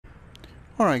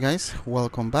Alright guys,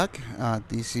 welcome back.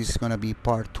 This is gonna be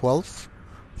part 12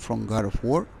 from God of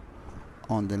War.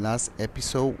 On the last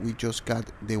episode we just got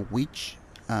the witch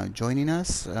joining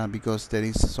us because there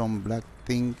is some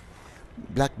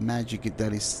black magic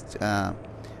that is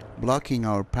blocking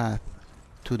our path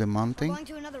to the We're mountain. going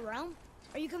to another realm?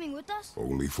 Are you coming with us?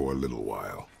 Only for a little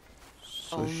while.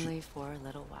 So For a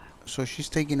little while. so she's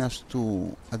taking us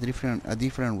to a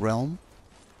different realm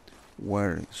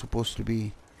where it's supposed to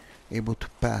be able to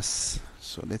pass.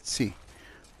 So let's see.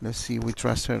 We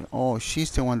trust her. Oh,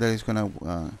 she's the one that is gonna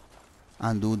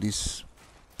undo these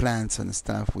plants and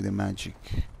stuff with the magic.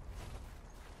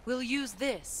 We'll use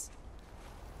this.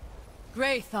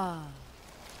 Graythaw.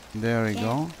 There we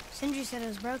go. Sindri said it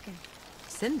was broken.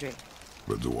 Sindri.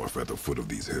 The dwarf at the foot of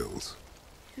these hills.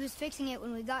 He was fixing it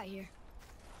when we got here.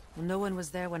 Well, no one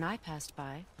was there when I passed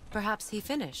by. Perhaps he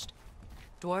finished.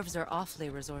 Dwarves are awfully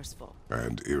resourceful.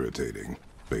 And irritating,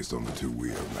 based on the two we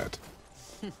have met.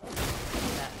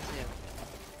 That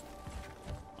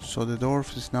too. So the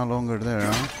dwarf is no longer there,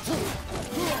 huh?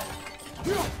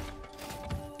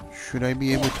 Should I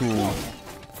be able to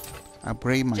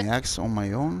upgrade my axe on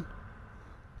my own?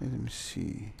 Let me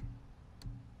see.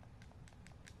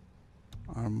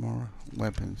 Armor,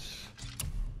 weapons.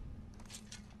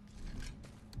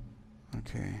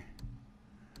 Okay.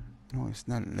 No, it's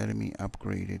not letting me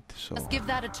upgrade it, so... Let's give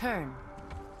that a turn.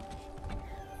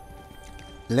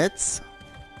 Let's?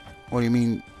 What do you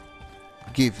mean,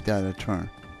 give that a turn?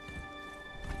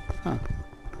 Huh.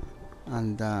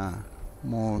 And,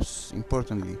 most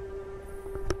importantly,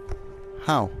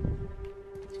 how?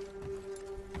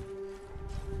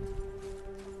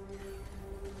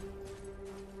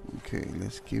 Okay,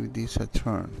 let's give this a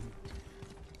turn.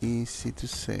 Easy to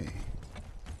say.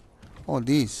 Oh,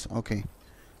 this. Okay.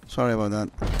 Sorry about that.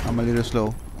 I'm a little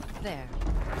slow. There.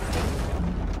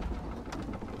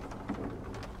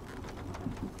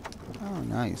 Oh,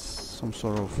 nice. Some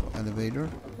sort of elevator.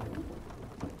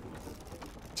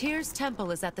 Tyr's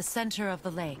temple is at the center of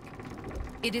the lake.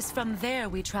 It is from there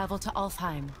we travel to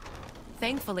Alfheim.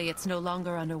 Thankfully, it's no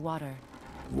longer underwater.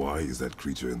 Why is that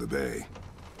creature in the bay?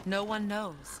 No one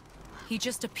knows. He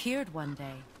just appeared one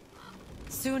day.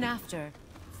 Soon after,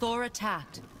 Thor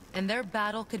attacked, and their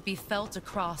battle could be felt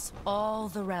across all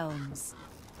the realms.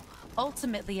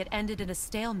 Ultimately, it ended in a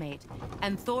stalemate,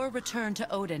 and Thor returned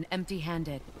to Odin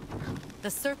empty-handed.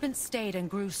 The serpent stayed and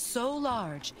grew so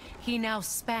large, he now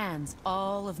spans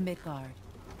all of Midgard.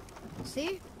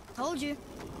 See? Told you.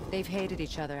 They've hated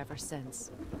each other ever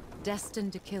since,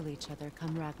 destined to kill each other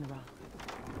come Ragnarok.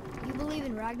 You believe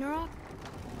in Ragnarok?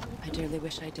 I dearly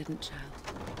wish I didn't, child.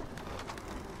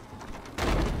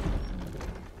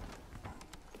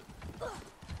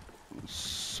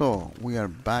 So, we are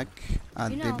back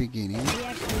at the beginning. We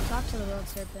actually talked to the world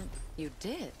serpent. You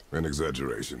did? An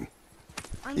exaggeration.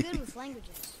 I'm good with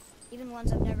languages, even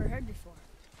ones I've never heard before.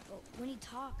 But when he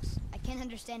talks, I can't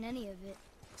understand any of it.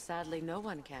 Sadly, no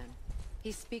one can.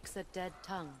 He speaks a dead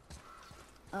tongue.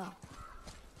 Oh.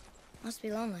 Must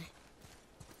be lonely.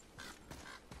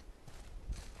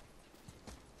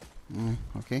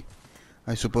 Okay.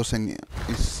 I suppose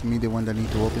it's me the one that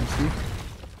need to open Steve?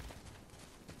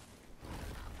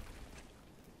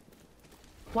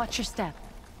 Watch your step.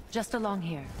 Just along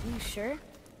here. You sure?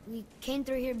 We came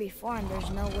through here before and there's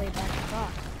no way back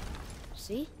across.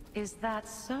 See? Is that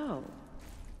so?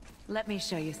 Let me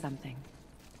show you something.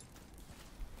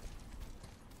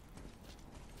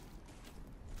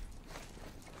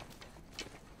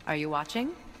 Are you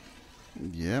watching?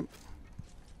 Yep.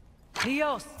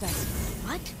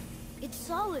 What? It's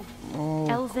solid. Oh,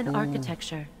 Elven cool.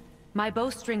 architecture. My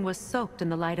bowstring was soaked in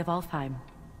the light of Alfheim.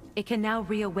 It can now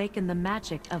reawaken the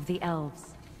magic of the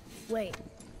elves. Wait,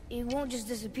 it won't just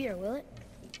disappear, will it?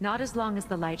 Not as long as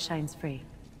the light shines free.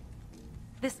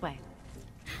 This way.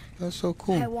 That's so I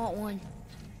cool. want one.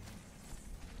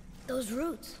 Those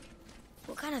roots.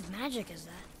 What kind of magic is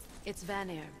that? It's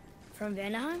Vanir. From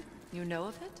Vanaheim? You know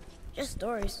of it? Just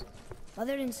stories.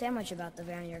 Mother didn't say much about the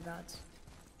Vanir gods.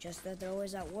 Just that they're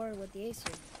always at war with the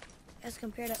Aesir. As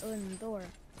compared to Odin and Thor,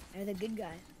 they're the good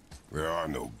guys. There are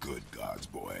no good gods,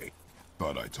 boy.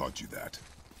 Thought I taught you that.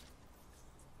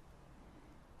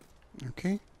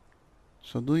 Okay.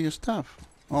 So do your stuff.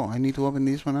 Oh, I need to open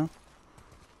this one now?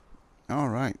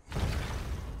 Alright.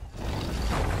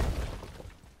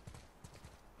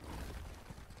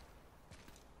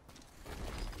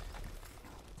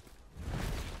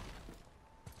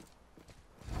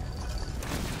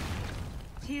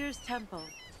 Tyr's temple.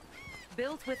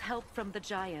 Built with help from the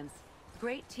giants,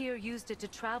 Great Tyr used it to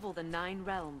travel the 9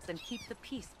 realms and keep the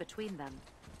peace between them.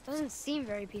 Doesn't seem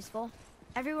very peaceful.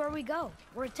 Everywhere we go,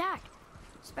 we're attacked.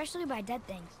 especially by dead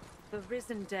things. The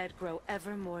risen dead grow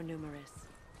ever more numerous.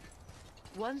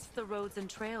 Once the roads and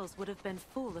trails would have been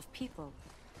full of people.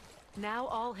 Now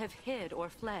all have hid or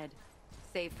fled,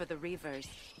 save for the Reavers,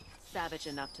 savage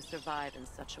enough to survive in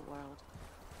such a world.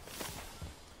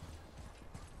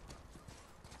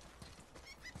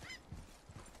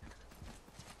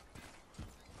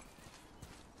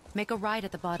 Make a right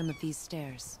at the bottom of these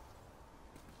stairs.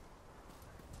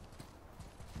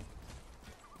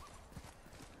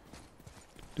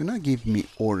 Do not give me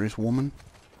orders, woman.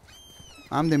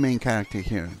 I'm the main character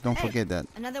here. Don't forget that.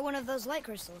 Another one of those light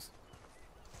crystals.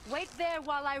 Wait there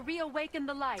while I reawaken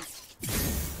the light.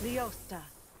 Leosta.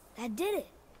 That did it.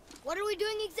 What are we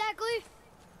doing exactly?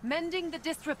 Mending the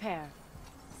disrepair.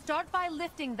 Start by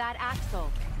lifting that axle.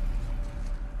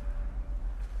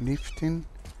 Lifting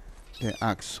the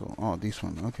axle. Oh, this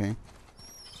one. Okay.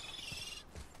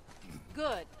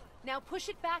 Good. Now push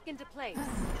it back into place.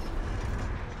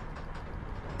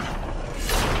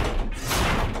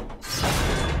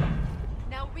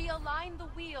 Now realign the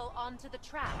wheel onto the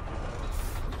track.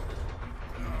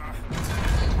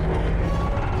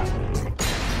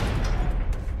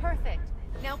 Perfect.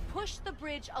 Now push the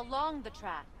bridge along the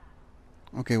track.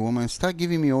 Okay, woman, start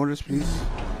giving me orders, please.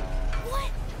 What?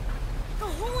 The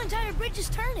whole entire bridge is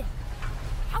turning.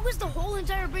 How is the whole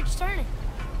entire bridge turning?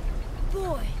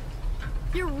 Boy,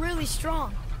 you're really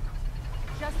strong.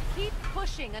 Just keep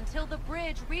pushing until the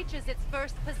bridge reaches its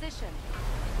first position.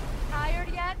 Tired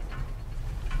yet?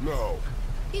 No.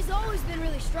 He's always been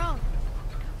really strong.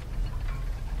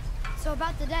 So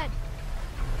about the dead.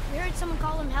 We heard someone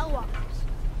call them Hellwalkers.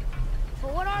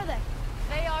 But what are they?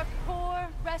 They are poor,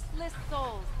 restless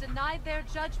souls, denied their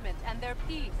judgment and their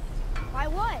peace. By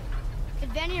what? Could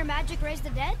Vanir magic raise the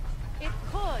dead? It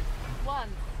could,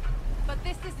 once. But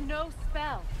this is no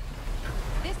spell.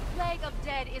 This plague of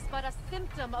dead is but a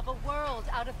symptom of a world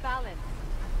out of balance.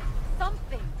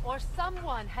 Something or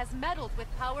someone has meddled with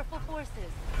powerful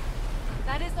forces.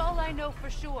 That is all I know for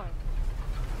sure.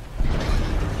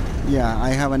 Yeah, I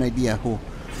have an idea who.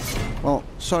 Well,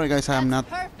 sorry guys, I'm not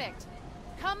Perfect.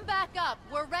 Come back up.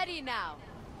 We're ready now.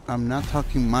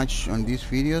 talking much on these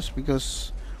videos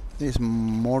because there's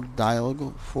more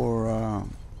dialogue for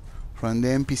from the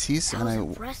NPCs, That and was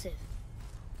impressive.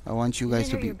 I want you You guys didn't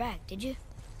to hurt be your back, did you?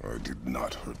 I did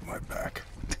not hurt my back.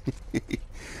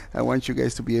 I want you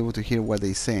guys to be able to hear what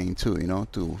they're saying too, you know,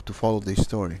 to follow the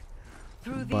story.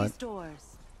 Through But- these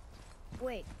doors.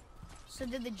 Wait, so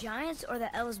did the Giants or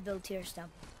the Elves build Tyr's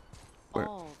temple? Where-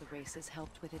 All the races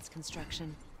helped with its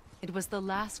construction. It was the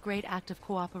last great act of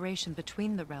cooperation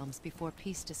between the realms before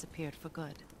peace disappeared for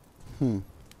good.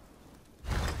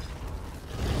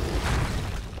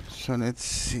 So let's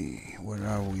see, where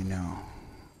are we now?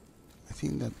 I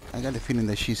think that I got the feeling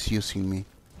that she's using me.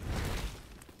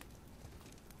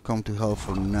 Come to hell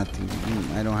for nothing.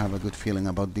 I don't have a good feeling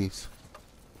about this.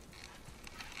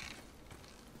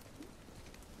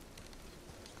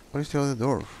 What is the other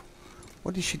dwarf?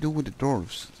 What did she do with the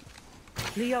dwarves?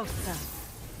 Leosta.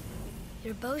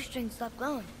 Your bowstring stopped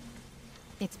glowing.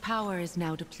 Its power is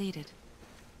now depleted.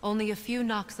 Only a few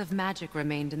knocks of magic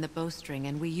remained in the bowstring,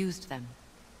 and we used them.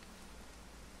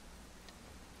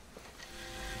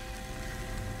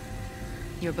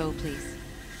 Your bow, please.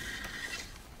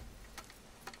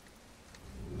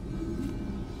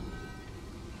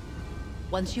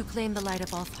 Once you claim the Light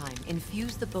of Alfheim,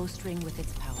 infuse the bowstring with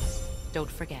its power.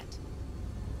 Don't forget.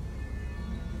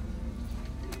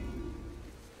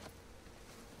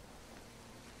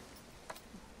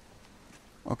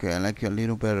 Okay, I like you a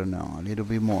little better now, a little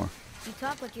bit more. You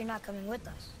talk like you're not coming with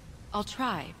us. I'll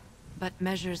try, but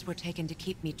measures were taken to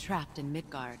keep me trapped in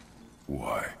Midgard.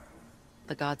 Why?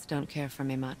 The gods don't care for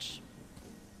me much.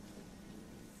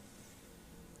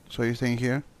 So you're staying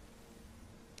here?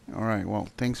 Alright, well,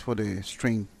 thanks for the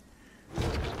string.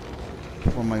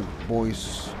 For my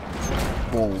boy's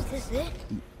bow. Is this it?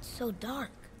 It's so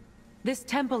dark. This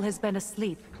temple has been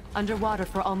asleep, underwater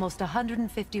for almost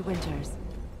 150 winters.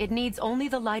 It needs only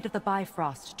the light of the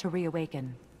Bifrost to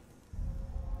reawaken.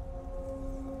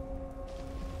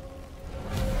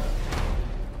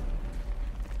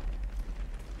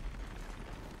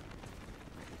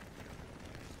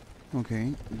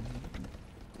 Okay.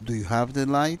 Do you have the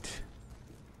light?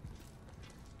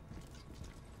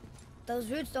 Those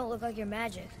roots don't look like your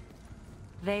magic.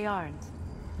 They aren't.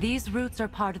 These roots are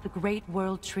part of the Great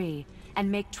World Tree,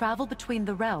 and make travel between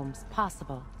the realms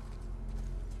possible.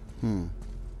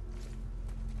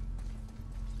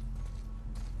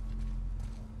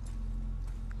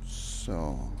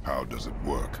 So... How does it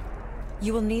work?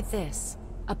 You will need this,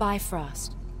 a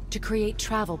Bifrost, to create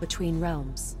travel between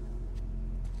realms.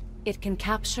 It can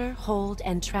capture, hold,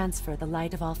 and transfer the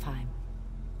light of Alfheim.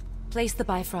 Place the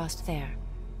Bifrost there.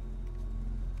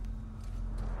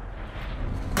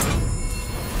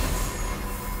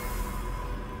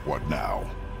 What now?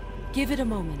 Give it a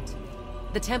moment.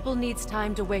 The temple needs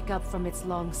time to wake up from its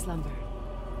long slumber.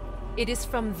 It is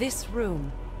from this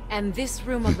room, and this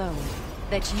room alone,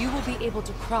 that you will be able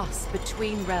to cross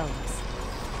between realms.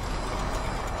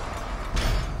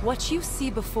 What you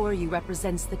see before you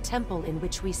represents the temple in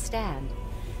which we stand,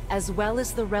 as well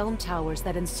as the realm towers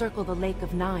that encircle the Lake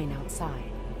of Nine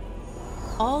outside.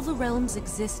 All the realms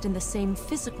exist in the same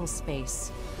physical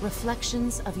space,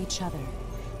 reflections of each other.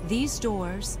 These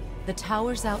doors, the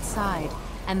towers outside,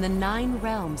 and the 9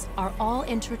 realms are all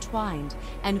intertwined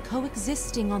and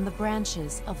coexisting on the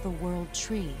branches of the World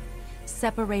Tree,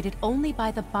 separated only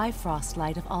by the Bifrost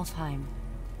light of Alfheim.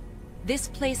 This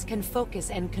place can focus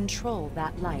and control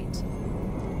that light.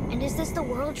 And is this the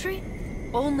World Tree?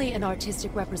 Only an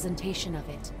artistic representation of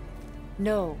it.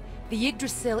 No, the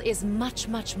Yggdrasil is much,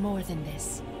 much more than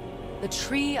this. The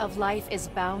Tree of Life is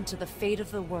bound to the fate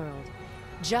of the world,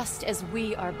 just as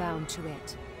we are bound to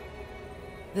it.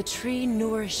 The tree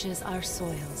nourishes our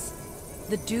soils.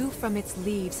 The dew from its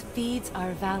leaves feeds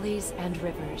our valleys and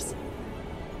rivers.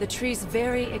 The tree's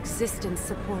very existence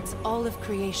supports all of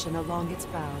creation along its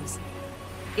boughs.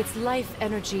 Its life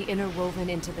energy interwoven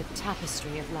into the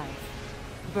tapestry of life.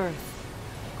 Birth,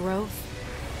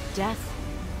 growth, death,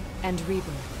 and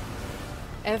rebirth.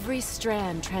 Every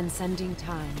strand transcending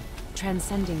time,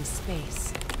 transcending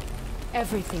space.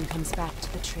 Everything comes back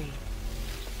to the tree.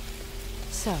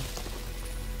 So,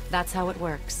 that's how it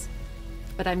works.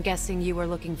 But I'm guessing you were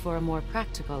looking for a more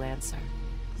practical answer.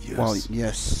 Yes. Well,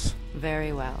 yes.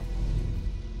 Very well.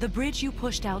 The bridge you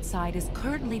pushed outside is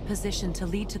currently positioned to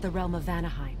lead to the realm of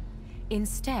Vanaheim.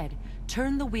 Instead,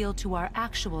 turn the wheel to our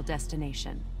actual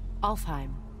destination,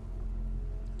 Alfheim.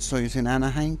 So it's in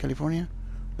Anaheim, California?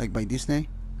 Like by Disney?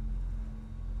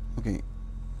 Okay.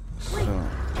 Wait, So...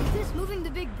 is this moving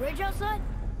the big bridge outside?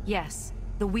 Yes,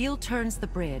 the wheel turns the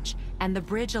bridge, and the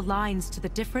bridge aligns to the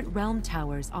different realm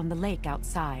towers on the lake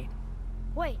outside.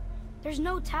 Wait, there's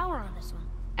no tower on this one.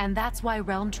 And that's why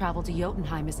realm travel to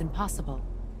Jotunheim is impossible.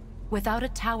 Without a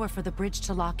tower for the bridge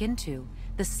to lock into,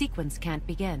 the sequence can't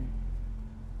begin.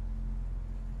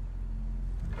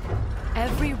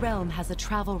 Every realm has a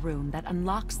travel room that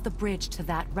unlocks the bridge to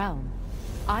that realm.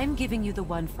 I'm giving you the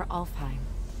one for Alfheim.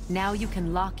 Now you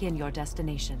can lock in your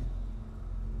destination.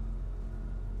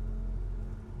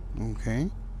 Okay.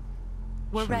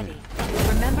 We're So ready.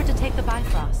 Remember to take the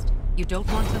Bifrost. You don't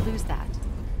want to lose that.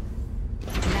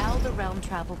 Now the realm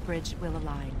travel bridge will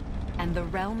align, and the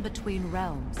realm between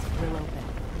realms will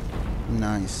open.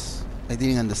 Nice. I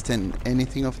didn't understand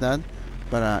anything of that,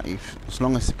 but if as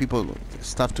long as the people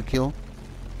stuff to kill,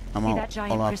 I'm See all, that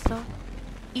giant all up. crystal?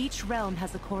 Each realm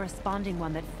has a corresponding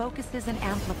one that focuses and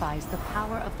amplifies the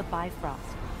power of the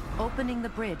Bifrost, opening the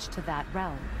bridge to that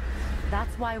realm.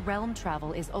 That's why realm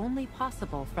travel is only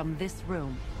possible from this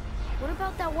room. What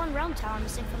about that one realm tower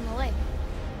missing from the lake?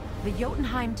 The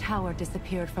Jotunheim Tower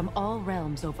disappeared from all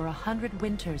realms over 100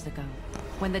 winters ago,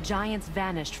 when the giants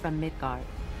vanished from Midgard.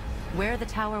 Where the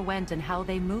tower went and how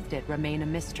they moved it remain a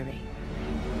mystery.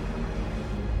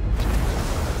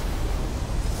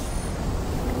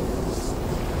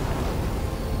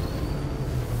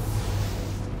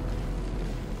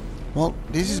 Well,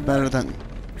 this is better than...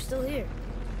 We're still here.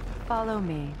 Follow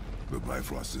me. The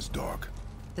Bifrost is dark.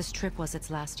 This trip was its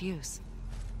last use.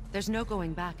 There's no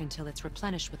going back until it's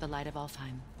replenished with the light of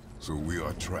Alfheim. So we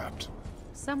are trapped.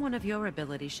 Someone of your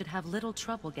ability should have little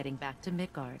trouble getting back to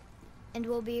Midgard. And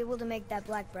we'll be able to make that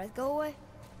black breath go away?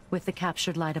 With the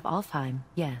captured light of Alfheim,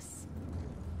 yes.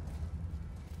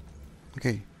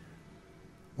 Okay.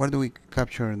 Where do we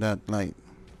capture that light?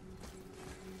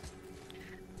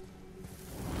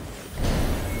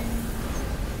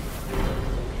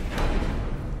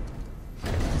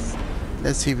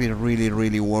 Let's see if it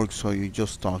really works or you're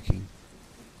just talking.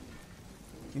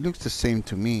 It looks the same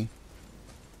to me.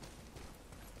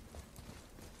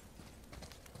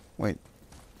 Wait.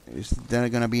 Is there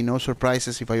gonna be no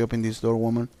surprises if I open this door,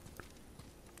 woman?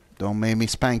 Don't make me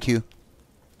spank you.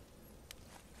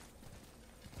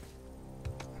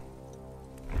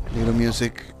 Little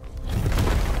music.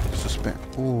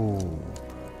 Suspense. Ooh.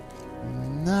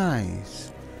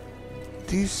 Nice.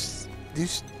 This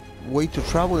way to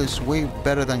travel is way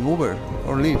better than Uber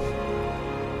or Lyft.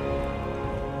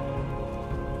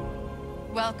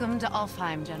 Welcome to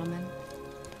Alfheim, gentlemen.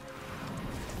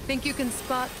 Think you can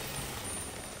spot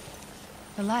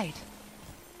the light?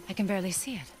 I can barely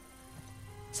see it.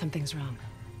 Something's wrong.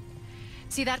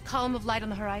 See that column of light on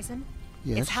the horizon?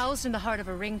 Yes. It's housed in the heart of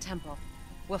a ring temple.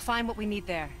 We'll find what we need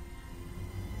there.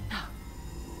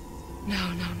 No.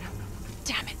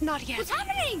 Damn it, not yet. What's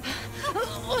happening?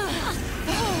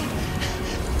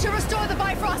 To restore the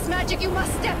Bifrost magic, you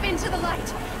must step into the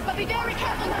light. But be very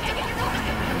careful not to get your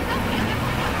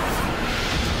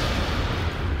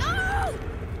No!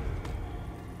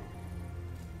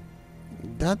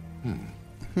 That.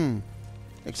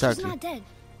 Exactly. She's not dead.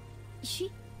 Is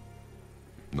she?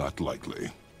 Not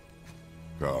likely.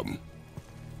 Come.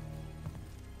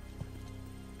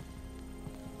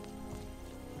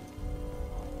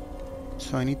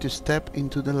 So I need to step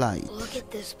into the light. Look at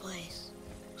this place.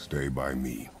 Stay by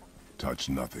me. Touch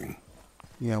nothing.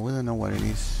 Yeah, we don't know what it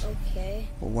is Okay.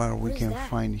 or what we What is can that?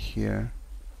 find here.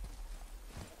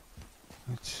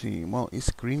 Let's see. Well,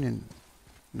 it's green and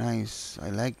nice. I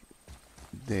like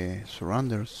the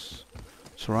surroundings,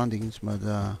 but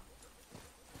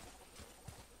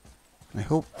I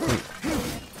hope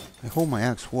my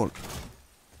axe works.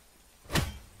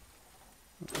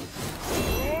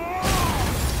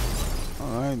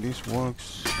 Alright, this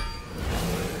works.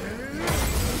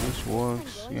 This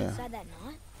works, Going yeah. inside that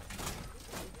knot?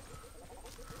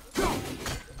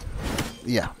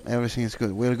 Yeah, everything is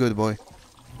good. We're good, boy.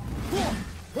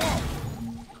 That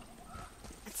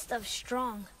stuff's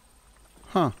strong.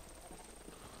 Huh.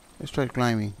 Let's try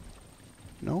climbing.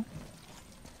 No?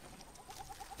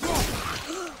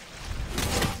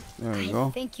 There we I go.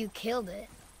 think you killed it.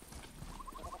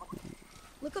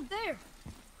 Look up there.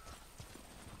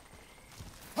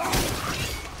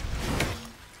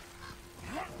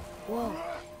 Whoa,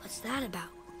 what's that about?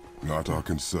 Not our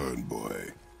concern,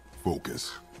 boy.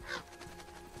 Focus.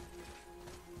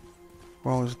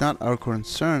 Well, it's not our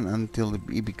concern until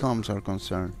it becomes our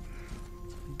concern.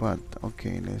 But,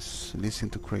 okay, let's listen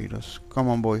to Kratos. Come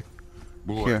on, boy.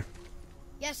 Boy. Here.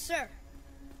 Yes, sir.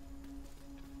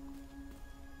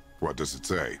 What does it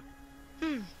say?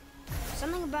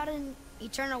 Something about an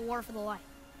eternal war for the light.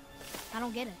 I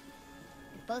don't get it.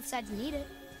 If both sides need it,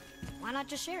 why not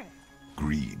just share it?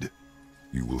 Greed.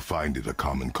 You will find it a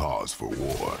common cause for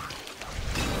war.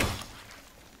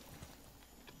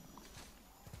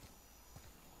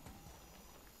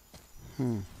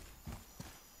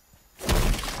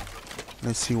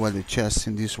 Let's see what the chest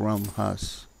in this realm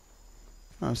has.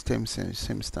 Oh, same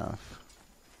stuff.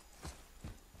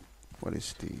 What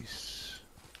is this?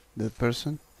 That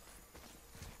person?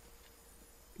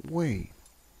 Wait.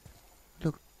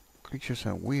 Look, creatures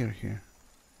are weird here.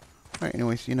 Right,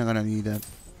 anyways, you're not gonna need that.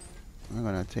 I'm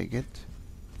gonna take it.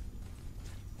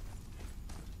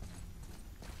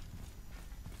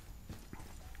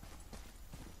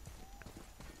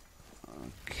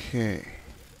 Okay.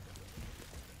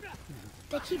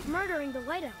 They keep murdering the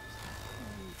Light Elves.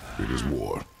 It is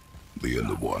war. The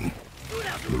end of one.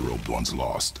 The robed one's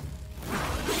lost.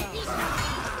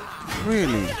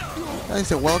 Really? That is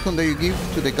the welcome that you give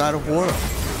to the God of War.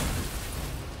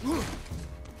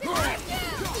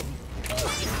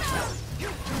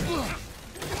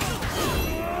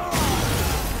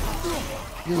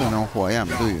 You don't know who I am,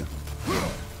 do you?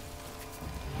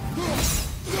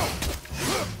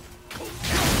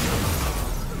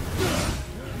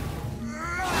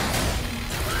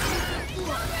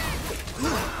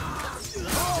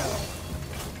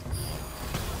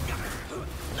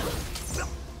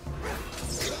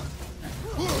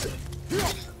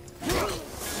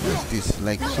 What's this?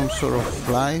 Like some sort of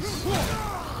flies?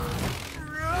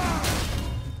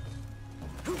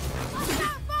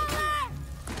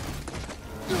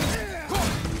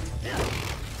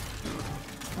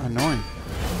 Annoying.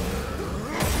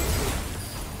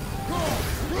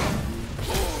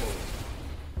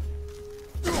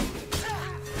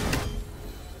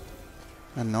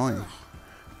 Annoying.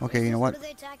 Okay, you know What what? are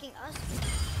they attacking us?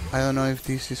 I don't know if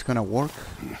this is gonna work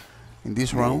in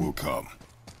this War will round. come.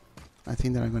 I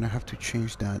think that I'm gonna have to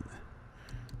change that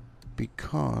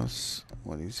because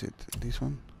what is it? This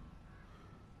one?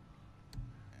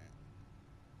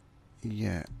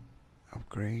 Yeah,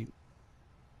 upgrade.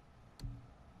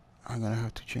 I'm gonna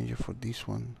have to change it for this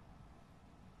one.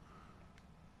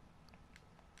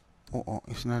 Oh,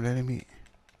 it's not letting me.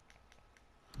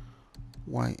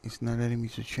 Why it's not letting me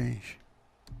to change?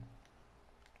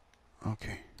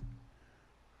 Okay.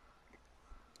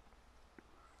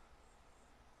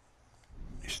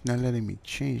 It's not letting me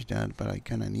change that, but I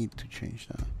kinda need to change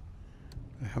that.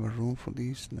 I have a room for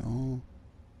this? No.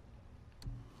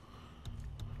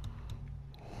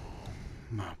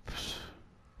 Maps.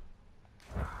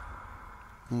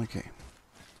 Okay.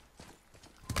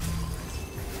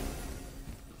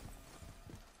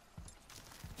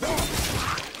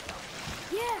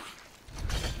 Yeah.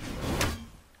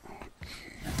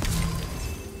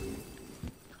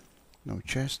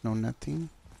 chest, no nothing.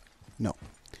 No.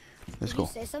 Let's Did go. you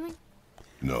say something?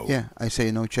 No. Yeah, I say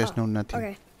no chest, no nothing.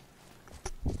 Okay.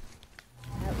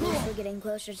 At least we're getting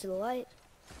closer to the light.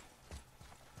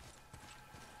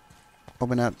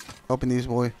 Open up. Open this,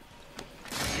 boy.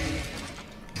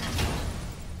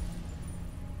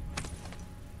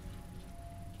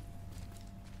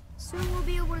 Soon we'll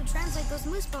be able to translate those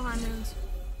Muspelheim runes.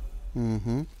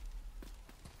 Mm-hmm.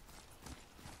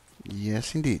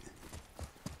 Yes, indeed.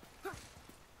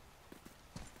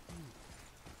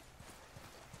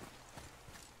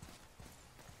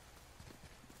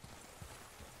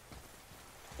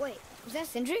 Wait, was that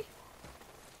Sindri?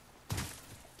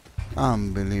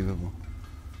 Unbelievable.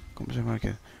 Compass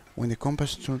market. When the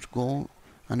compass turns gold,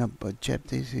 an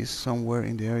objective is somewhere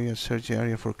in the area. Search the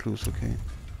area for clues. Okay.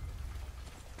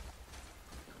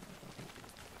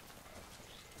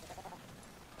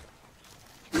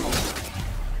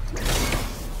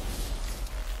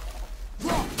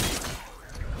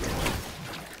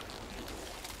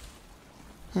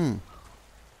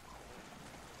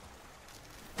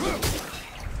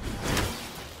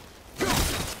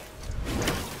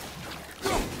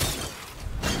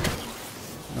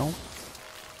 No.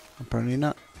 Apparently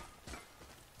not.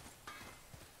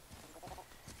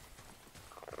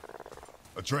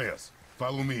 Atreus,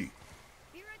 follow me.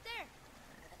 Be right there.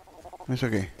 It's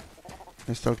okay.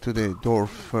 Let's talk to the dwarf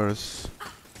first.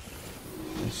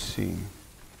 Let's see.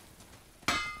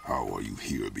 How are you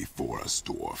here before us,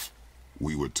 dwarf?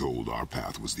 We were told our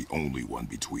path was the only one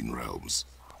between realms.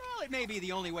 Well, it may be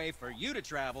the only way for you to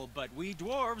travel, but we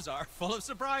dwarves are full of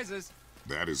surprises.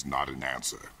 That is not an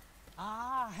answer.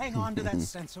 Ah, hang on to that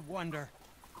sense of wonder.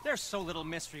 There's so little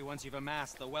mystery once you've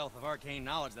amassed the wealth of arcane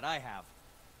knowledge that I have.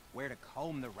 Where to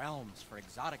comb the realms for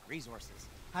exotic resources.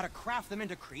 How to craft them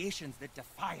into creations that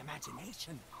defy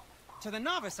imagination. To the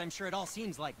novice, I'm sure it all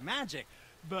seems like magic,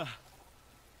 but...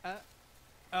 oh,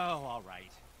 all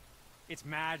right. It's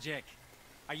magic.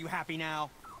 Are you happy now?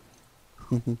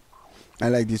 I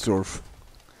like this dwarf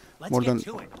Let's more get than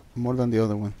to it. more than the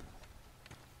other one.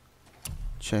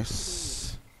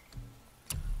 Chess.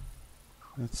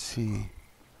 Let's see.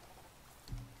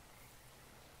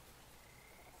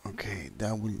 Okay,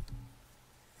 that will.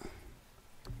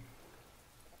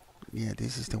 Yeah,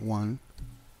 this is the one.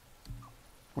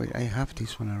 Wait, I have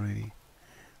this one already.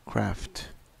 Craft.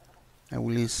 I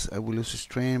will lose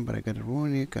strength, but I got a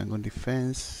runic. I'm on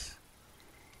defense.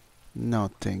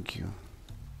 No, thank you.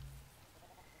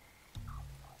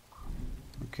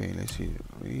 Okay, let's see.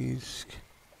 Risk.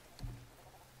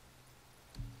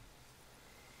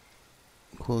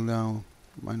 Cooldown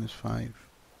 -5.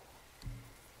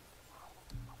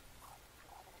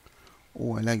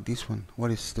 Oh, I like this one.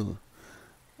 What is the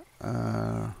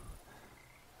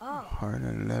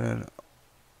harder letter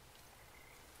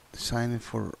designed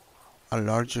for a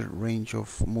larger range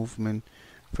of movement,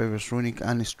 favors runic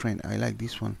and strength. I like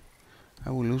this one. I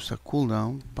will lose a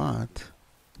cooldown, but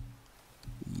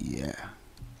yeah.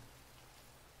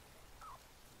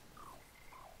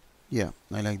 Yeah,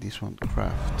 I like this one.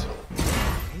 Craft.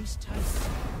 Ace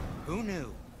Tyson. Who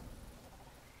knew?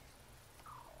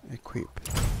 Equip.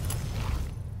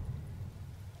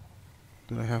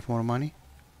 Do I have more money?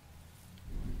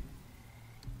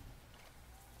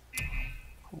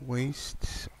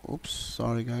 Waste. Oops,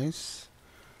 sorry guys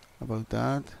about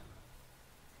that.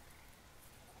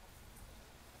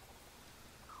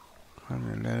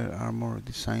 Leather armor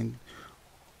designed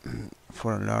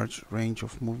for a large range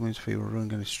of movements, favor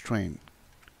runic and strength.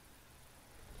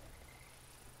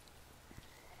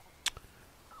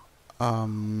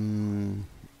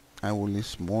 I will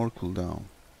lose more cooldown,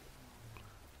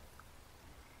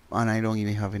 and I don't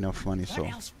even have enough money, so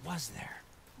What else was there?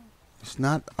 it's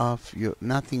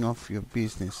nothing of your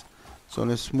business. So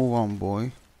let's move on,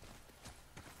 boy.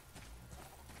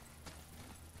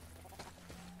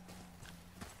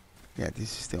 Yeah,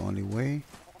 this is the only way.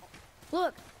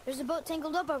 Look, there's a boat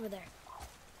tangled up over there.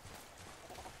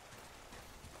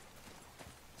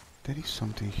 There is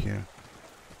something here,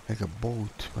 like a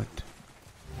boat, but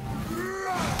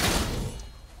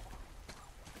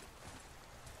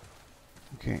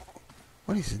okay.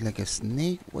 What is it? Like a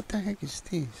snake? What the heck is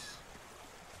this?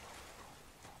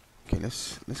 Okay,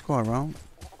 let's go around.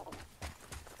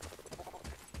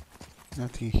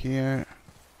 Nothing here.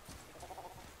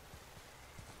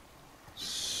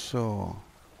 So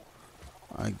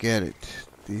I get it.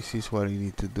 This is what I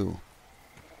need to do.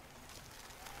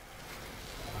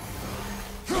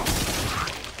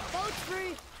 Boat's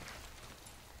free.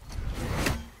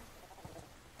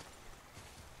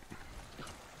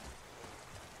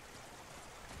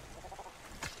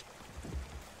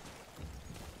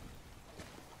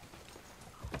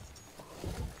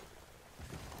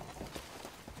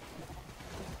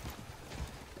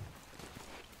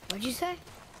 What'd you say?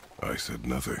 I said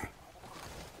nothing.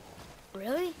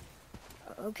 Really?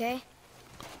 Okay.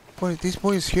 Boy, this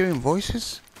boy is hearing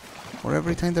voices? Or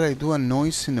every time that I do a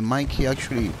noise in the mic, he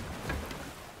actually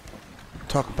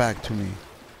talk back to me?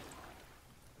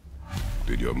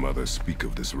 Did your mother speak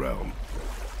of this realm?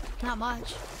 Not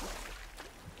much.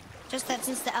 Just that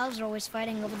since the elves are always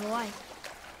fighting over the light,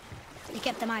 they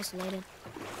kept them isolated.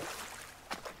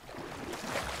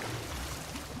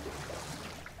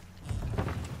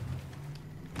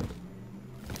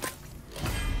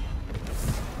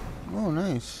 Oh,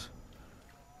 nice.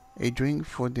 A drink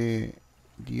for the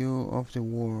dew of the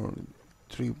world.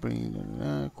 3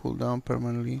 bring cool down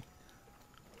permanently.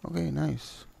 Okay,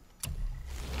 nice.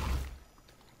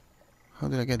 How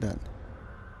did I get that?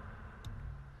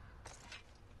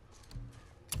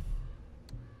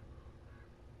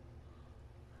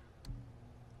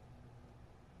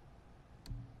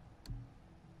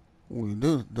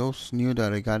 Ooh, those new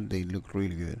that I got, they look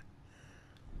really good.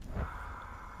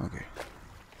 Okay.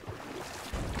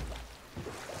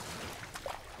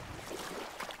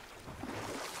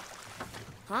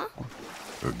 Huh?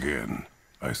 Again,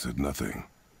 I said nothing.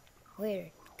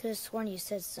 Weird. Could have sworn you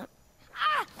said something.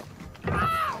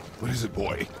 What is it,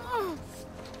 boy?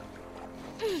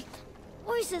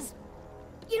 Voices!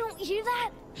 You don't hear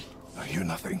that? I hear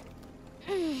nothing.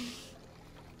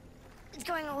 It's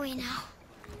going away now.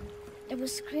 It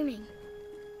was screaming.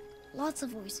 Lots of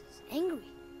voices. Angry.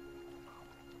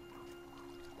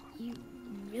 You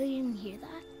really didn't hear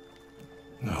that?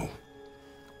 No.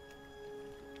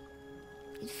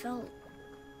 It felt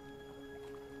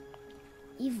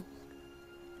evil.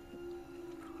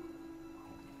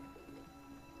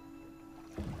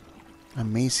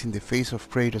 Amazing, the face of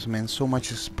Kratos, man. So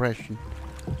much expression.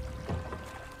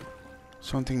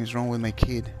 Something is wrong with my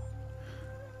kid.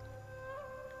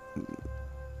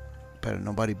 Better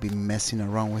nobody be messing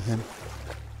around with him.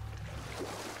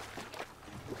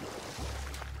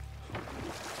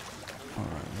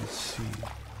 Alright, let's see.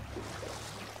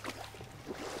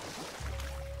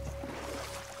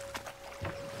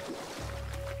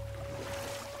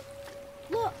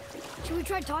 Look! Should we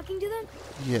try talking to them?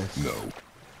 Yes. No.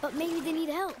 But maybe they need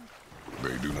help.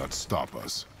 They do not stop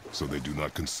us, so they do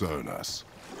not concern us.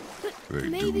 But They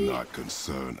maybe... do not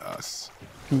concern us.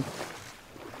 No.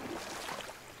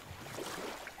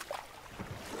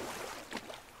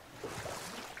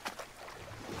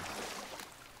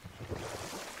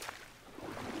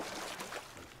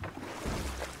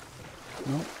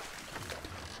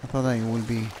 I thought that it would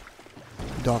be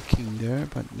docking there,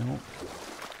 but no.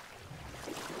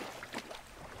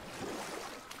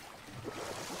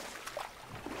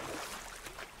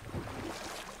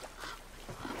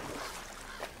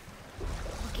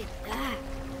 Look at that.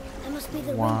 That must be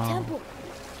the Wow. Ring Temple.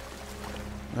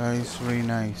 That is really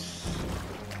nice.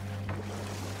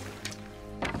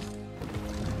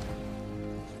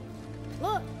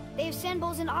 Look! They have sand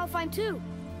bowls in Alfheim too.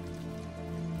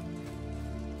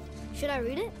 Should I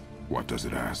read it? What does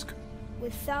it ask?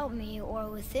 Without me or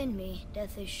within me,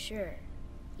 death is sure.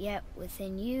 Yet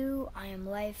within you, I am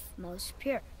life most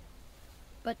pure.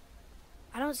 But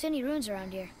I don't see any runes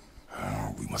around here.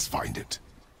 We must find it.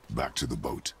 Back to the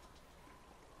boat.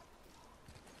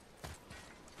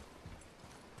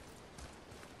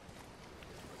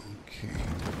 Okay.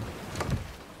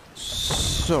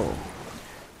 So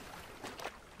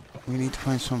we need to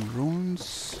find some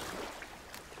runes.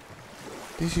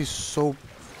 This is so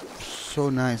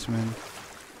nice, man.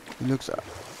 It looks.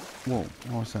 Whoa,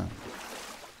 what was that?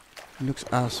 It looks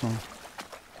awesome.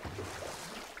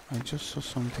 I just saw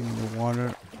something in the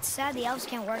water. It's sad the elves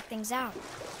can't work things out.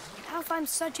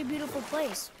 Alfheim's such a beautiful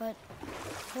place, but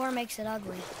war makes it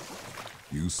ugly.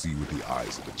 You see with the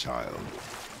eyes of a child.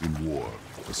 In war,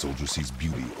 a soldier sees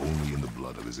beauty only in the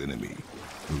blood of his enemy.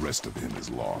 The rest of him is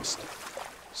lost,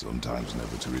 sometimes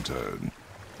never to return.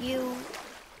 You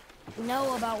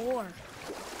know about war,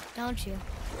 don't you?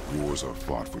 Wars are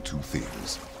fought for two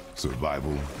things,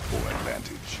 survival or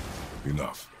advantage.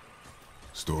 Enough.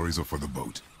 Stories are for the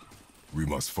boat. We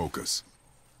must focus.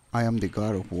 I am the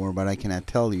god of war, but I cannot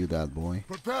tell you that, boy.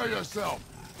 Prepare yourself!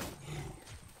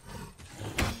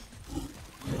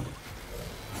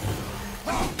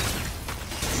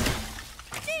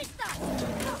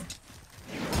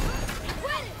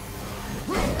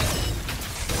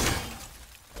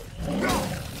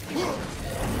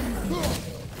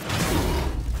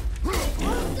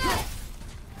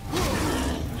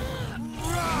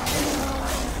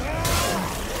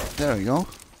 There we go.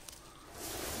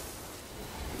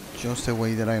 Just the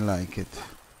way that I like it.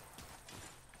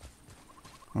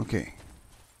 Okay.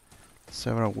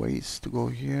 Several ways to go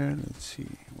here. Let's see.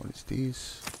 What is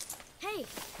this? Hey,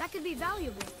 That could be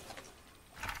valuable.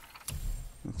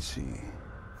 Let's see.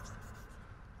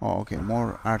 Oh, okay,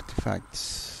 more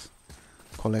artifacts,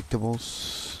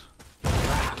 collectibles.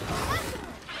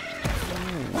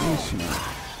 Oh, easy now.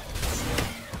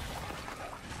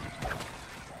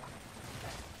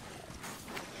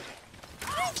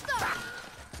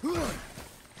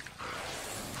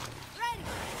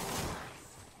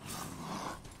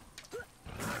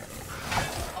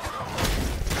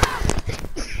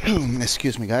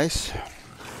 Excuse me, guys.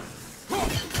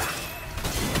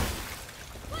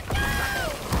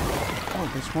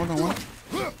 Oh, there's more than one.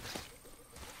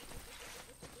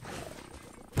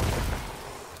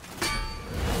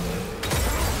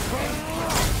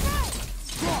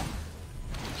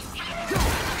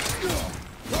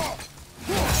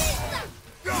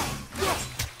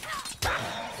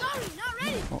 Sorry, not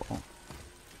ready. Uh-oh.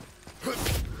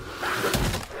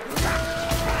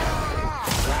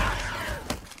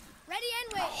 Ready and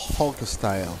wait. Hulk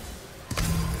style.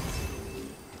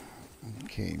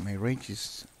 Okay, my rage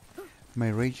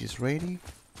is ready.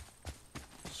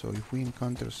 So if we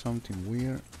encounter something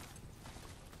weird,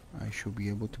 I should be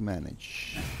able to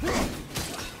manage.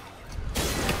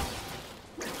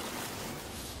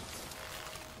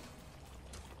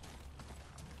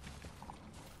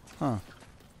 Huh.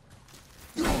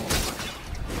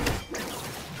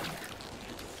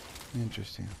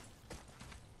 Interesting.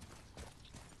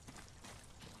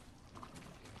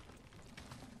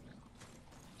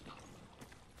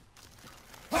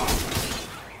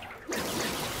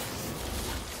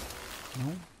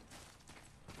 No?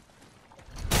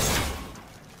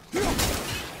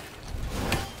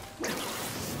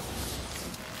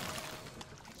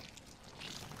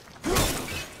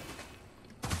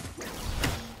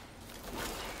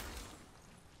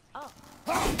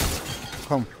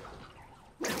 Come.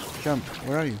 Jump.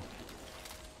 Where are you?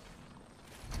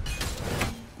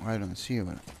 I don't see you,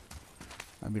 but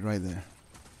I'll be right there.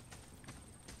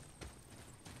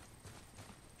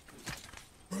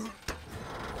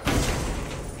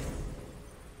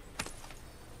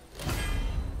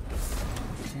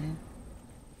 Okay.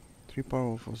 3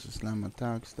 powerful slam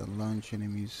attacks that launch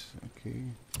enemies. Okay.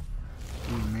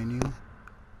 New menu.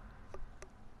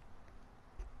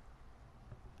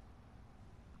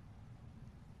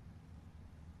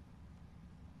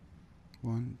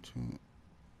 1, 2,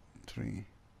 3.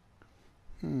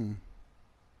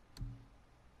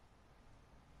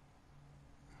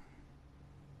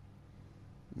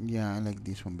 Yeah, I like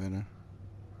this one better.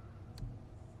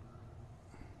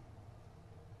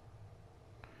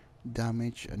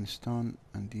 Damage and stun,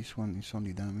 and this one is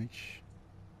only damage.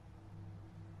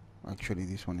 Actually,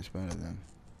 this one is better than,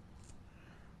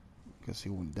 because it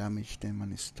will damage them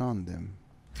and stun them.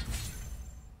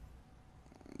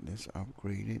 Let's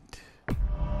upgrade it.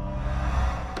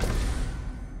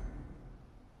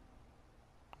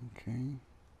 Okay.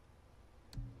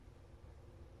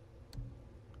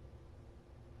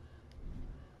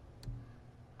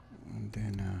 And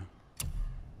then,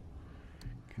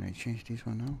 can I change this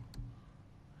one now?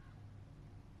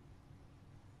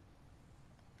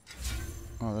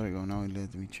 Oh, there we go. Now it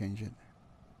lets me change it.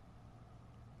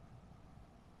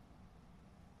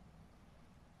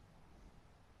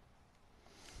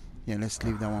 Yeah, let's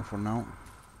leave that one for now.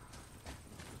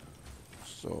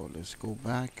 So let's go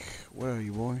back. Where are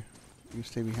you, boy? You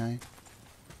stay behind.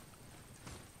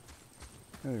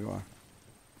 There you are.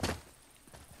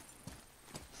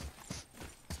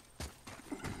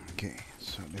 Okay,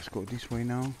 so let's go this way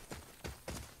now.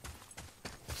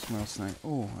 Smells nice.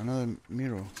 Oh, another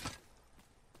mirror.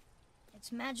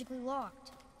 It's magically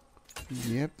locked.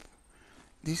 Yep.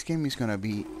 This game is gonna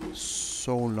be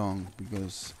so long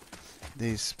because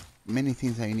there's many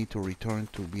things I need to return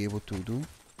to be able to do.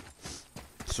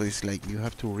 So it's like you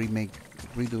have to return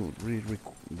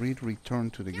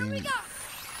to the Here game. we go!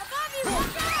 Above you!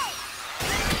 Watch out!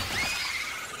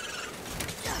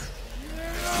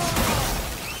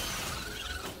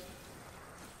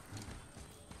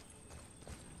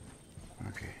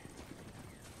 Okay.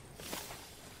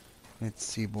 Let's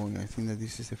see, boy. I think that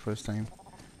this is the first time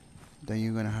that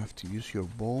you're gonna have to use your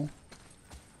bow.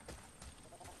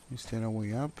 Is there a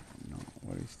way up? No.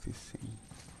 What is this thing?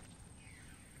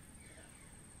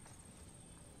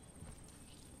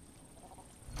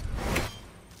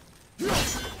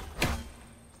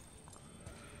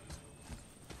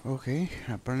 Okay,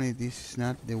 apparently this is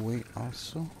not the way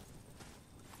also.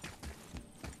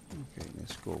 Okay,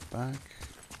 let's go back.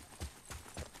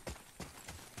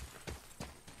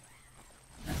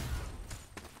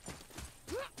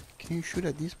 Can you shoot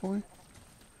at this point?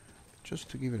 Just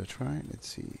to give it a try, let's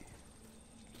see.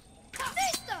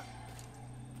 Vista!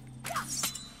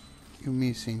 You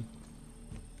missing?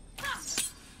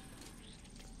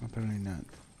 Apparently not.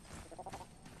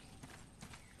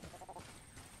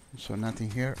 So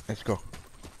nothing here. Let's go.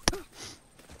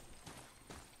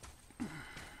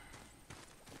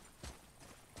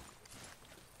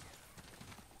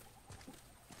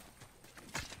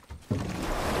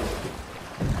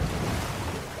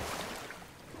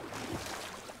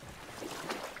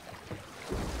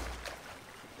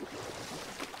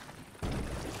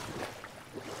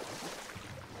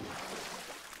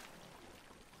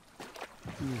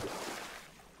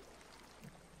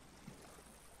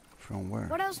 From where?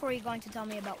 What else were you going to tell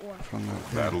me about war? From the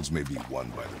Battles may be won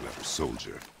by the rebel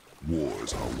soldier.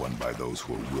 Wars are won by those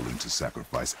who are willing to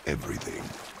sacrifice everything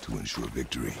to ensure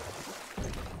victory.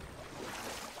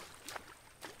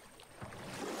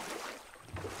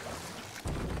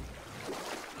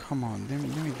 Come on, let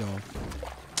me dog.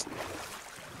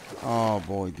 Oh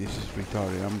boy, this is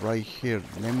retarded. I'm right here.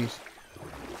 Let me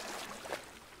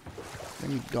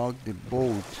dog the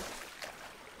boat.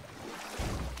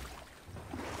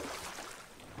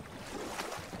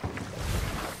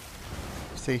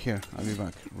 Stay here. I'll be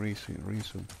back. Really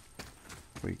soon.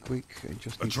 Very quick. I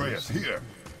just need to Atreus, listen. here!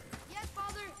 Yes,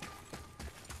 Father.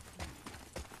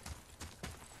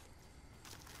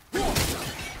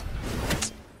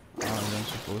 I'm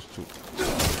supposed to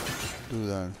do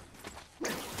that.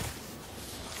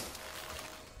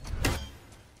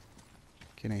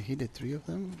 Can I hit the three of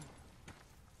them?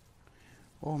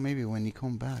 Oh, maybe when he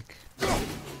come back.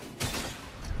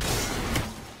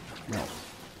 No,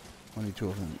 only two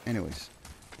of them. Anyways,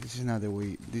 this is not the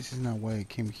way. This is not why I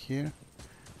came here.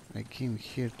 I came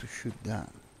here to shoot that.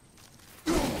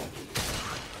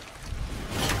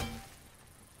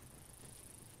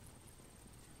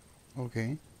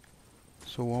 Okay.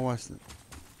 So what was it?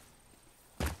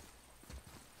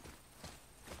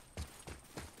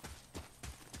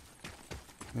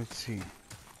 Let's see.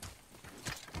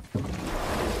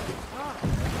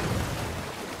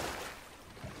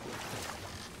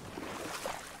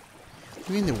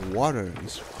 Even the water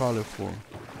is colorful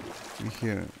in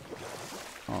here.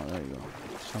 Oh, there you go.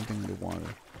 Something in the water.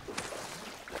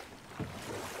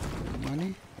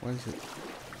 Money? What is it?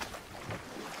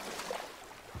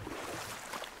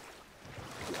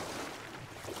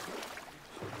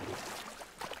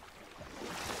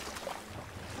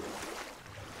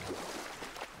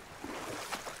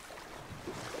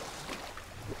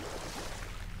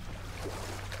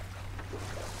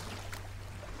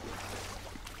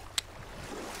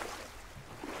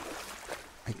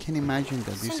 I can imagine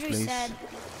that this Sindri place. said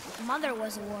Mother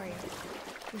was a warrior.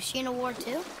 Was she in a war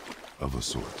too? Of a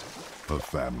sort. Her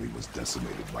family was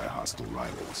decimated by hostile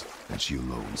rivals, and she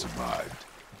alone survived.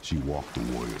 She walked the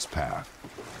warrior's path,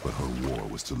 but her war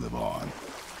was to live on.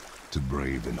 To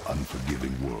brave an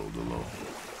unforgiving world alone.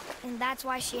 And that's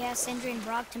why she asked Sindri and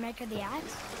Brock to make her the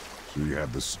axe? She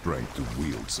had the strength to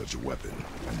wield such a weapon,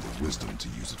 and the wisdom to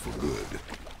use it for good.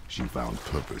 She found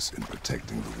purpose in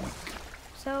protecting the weak.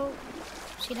 So,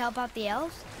 she'd help out the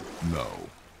elves? No.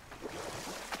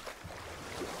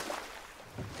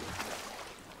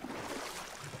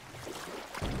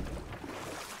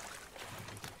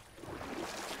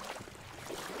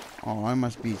 Oh, I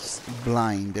must be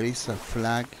blind. There is a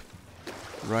flag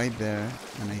right there,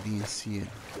 and I didn't see it.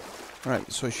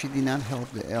 Right, so she did not help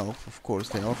the elf. Of course,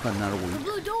 the elf had not The weak.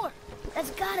 blue door!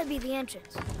 That's gotta be the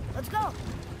entrance. Let's go!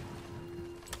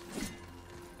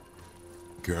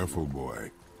 Careful, boy.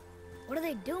 What are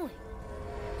they doing?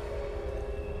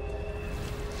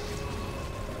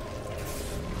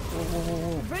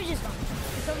 The bridge is gone.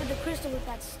 They covered the crystal with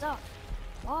that stuff.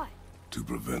 Why? To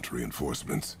prevent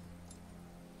reinforcements.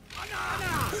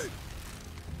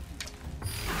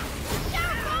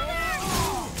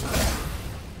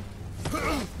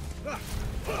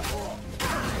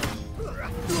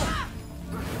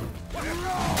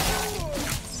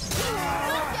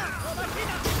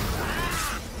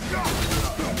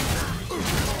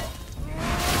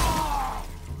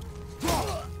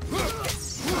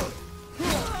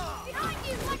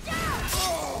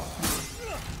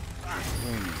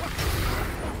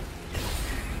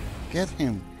 Get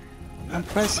him. I'm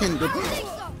pressing the... That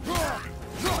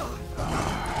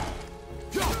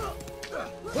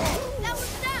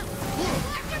was them!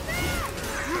 Watch your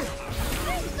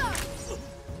back!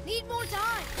 Need more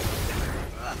time!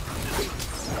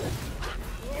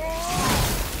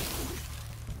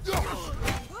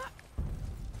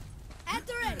 At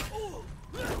the ready!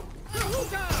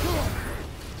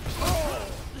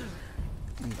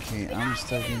 Okay, I'm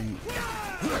starting...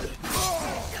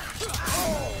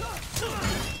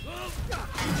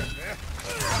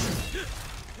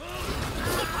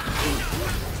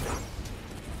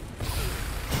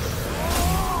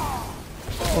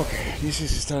 Okay, this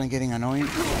is starting getting annoying.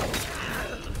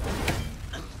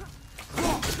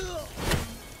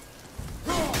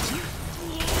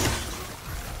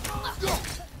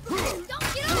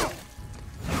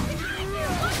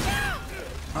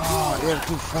 Oh, they're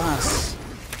too fast.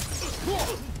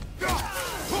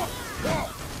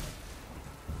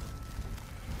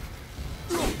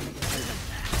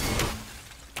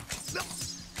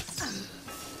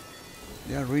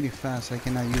 They are really fast. I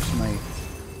cannot use my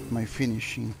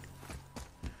finishing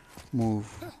move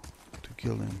to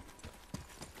kill them.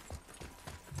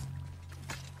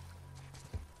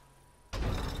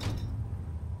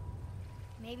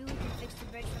 Maybe we can fix the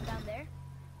bridge from down there?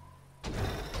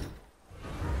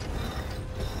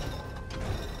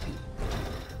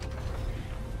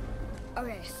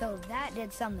 Okay, so that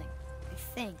did something, I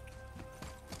think.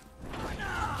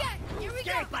 Yeah, here we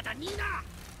go!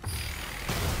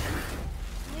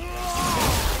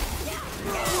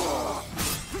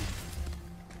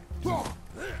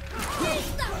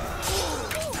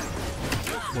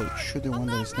 Wait, shoot the one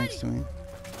that is next to me.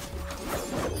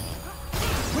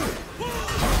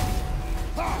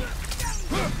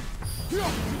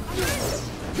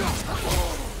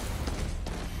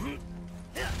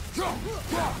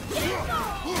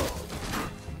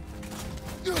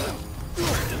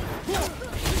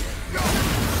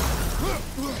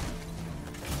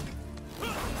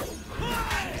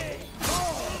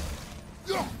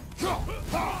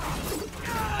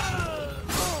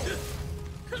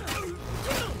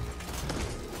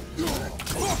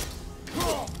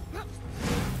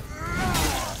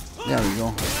 There we go.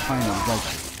 Finally, got you.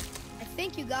 I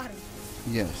think you got him.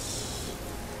 Yes,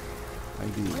 I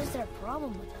did. What is their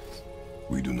problem with us?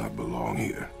 We do not belong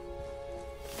here.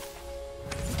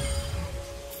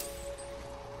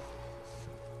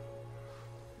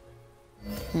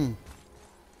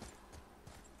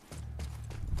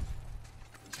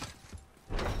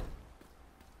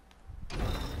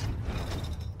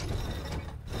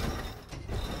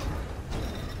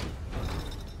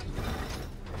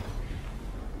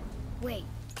 Wait,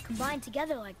 combined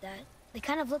together like that, they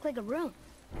kind of look like a room.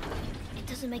 It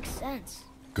doesn't make sense.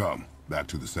 Come, back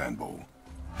to the sand bowl.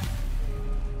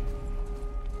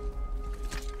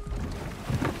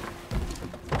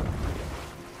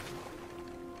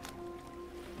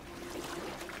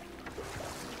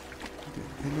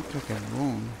 They look like a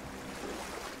room.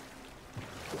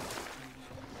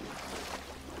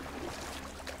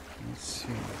 Let's see.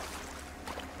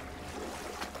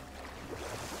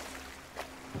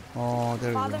 Oh,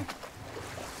 there we Father, go.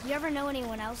 you ever know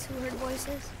anyone else who heard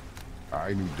voices?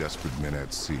 I knew desperate men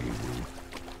at sea who,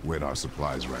 when our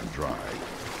supplies ran dry,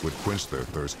 would quench their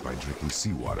thirst by drinking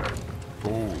seawater.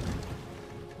 Oh,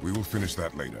 we will finish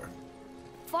that later.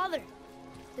 Father,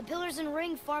 the pillars and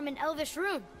ring form an elvish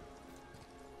rune.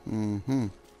 Mm-hmm.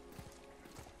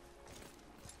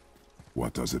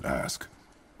 What does it ask?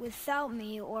 Without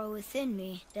me or within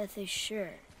me, death is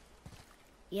sure.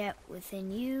 Yet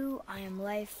within you, I am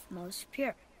life most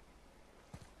pure.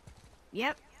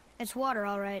 Yep, it's water,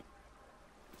 all right.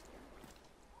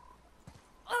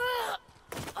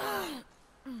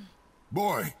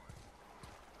 Boy!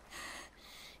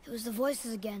 It was the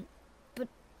voices again, but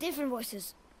different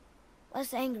voices.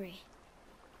 Less angry.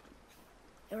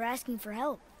 They were asking for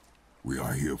help. We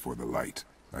are here for the light.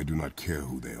 I do not care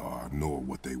who they are, nor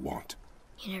what they want.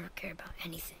 You never care about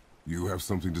anything. You have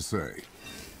something to say?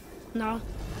 No.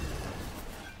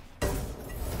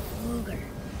 Luger.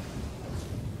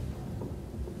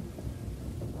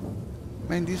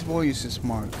 Man, this boy is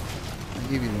smart. I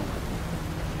give you that.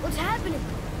 What's happening?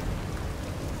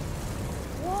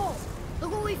 Whoa!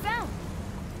 Look what we found!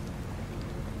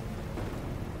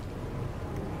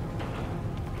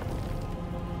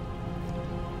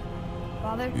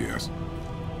 Father? Yes.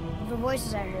 The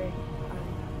voices I heard,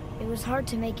 it was hard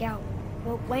to make out.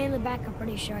 But way in the back, I'm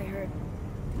pretty sure I heard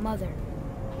Mother.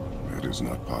 That is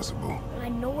not possible. But I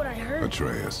know what I heard.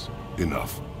 Atreus,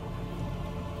 enough.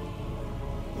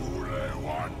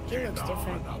 He looks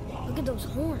different. Look at those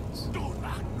horns.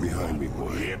 Behind me,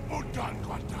 boy.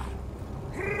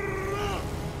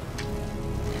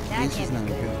 That This is can't not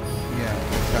be good. good. Yeah,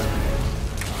 exactly.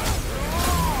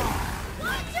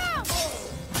 Watch out!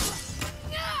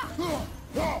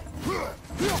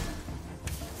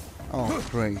 Oh,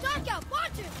 great. Back out!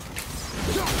 Watch it!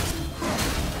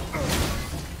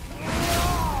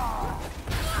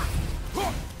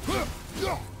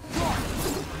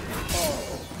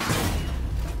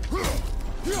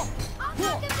 I'll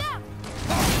knock him down!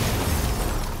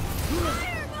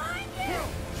 Fire behind you!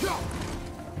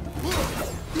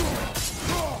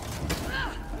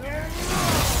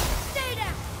 Stay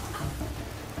down!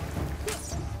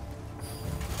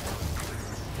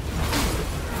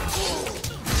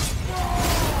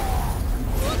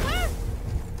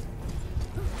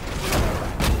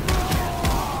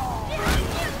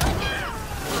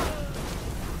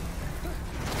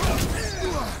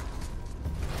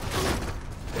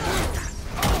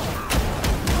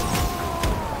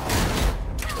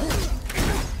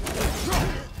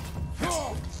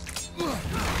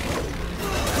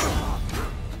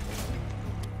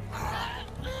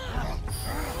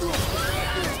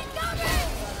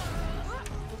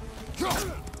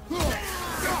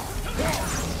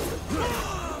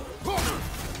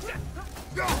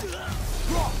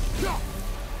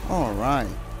 Alright.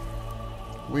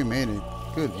 We made it.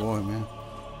 Good boy, man.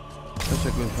 Such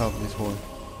a good help, this boy.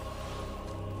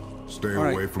 Stay All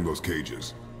right. away from those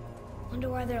cages. Wonder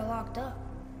why they're locked up.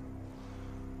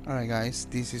 Alright guys,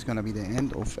 this is gonna be the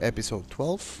end of episode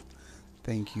 12.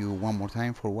 Thank you one more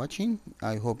time for watching.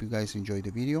 I hope you guys enjoyed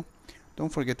the video. Don't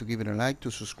forget to give it a like,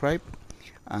 to subscribe,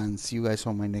 and see you guys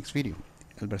on my next video.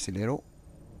 El Brasilero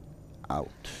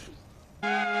out.